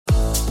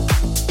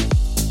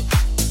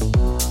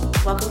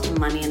Welcome to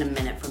Money in a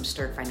Minute from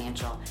Sturt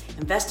Financial.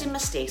 Investing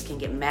mistakes can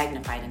get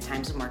magnified in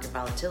times of market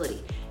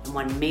volatility, and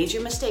one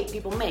major mistake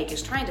people make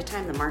is trying to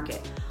time the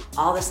market.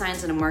 All the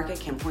signs in a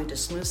market can point to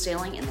smooth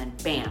sailing, and then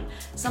bam,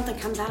 something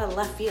comes out of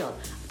left field,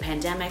 a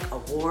pandemic, a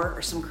war,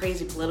 or some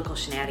crazy political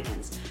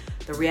shenanigans.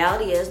 The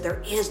reality is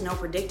there is no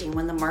predicting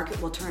when the market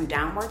will turn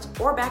downwards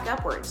or back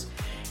upwards.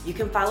 You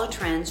can follow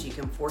trends, you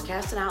can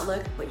forecast an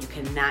outlook, but you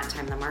cannot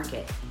time the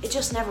market. It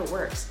just never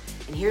works.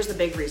 And here's the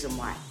big reason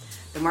why.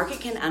 The market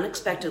can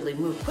unexpectedly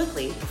move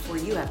quickly before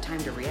you have time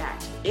to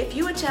react. If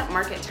you attempt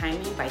market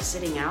timing by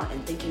sitting out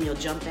and thinking you'll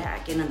jump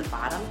back in at the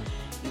bottom,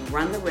 you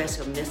run the risk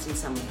of missing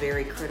some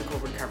very critical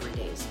recovery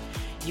days.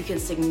 You can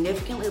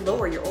significantly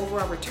lower your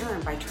overall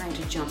return by trying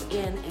to jump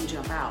in and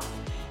jump out.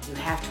 You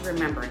have to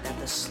remember that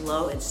the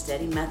slow and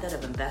steady method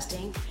of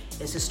investing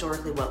is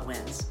historically what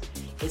wins.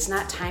 It's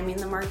not timing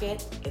the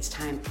market, it's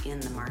time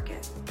in the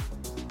market.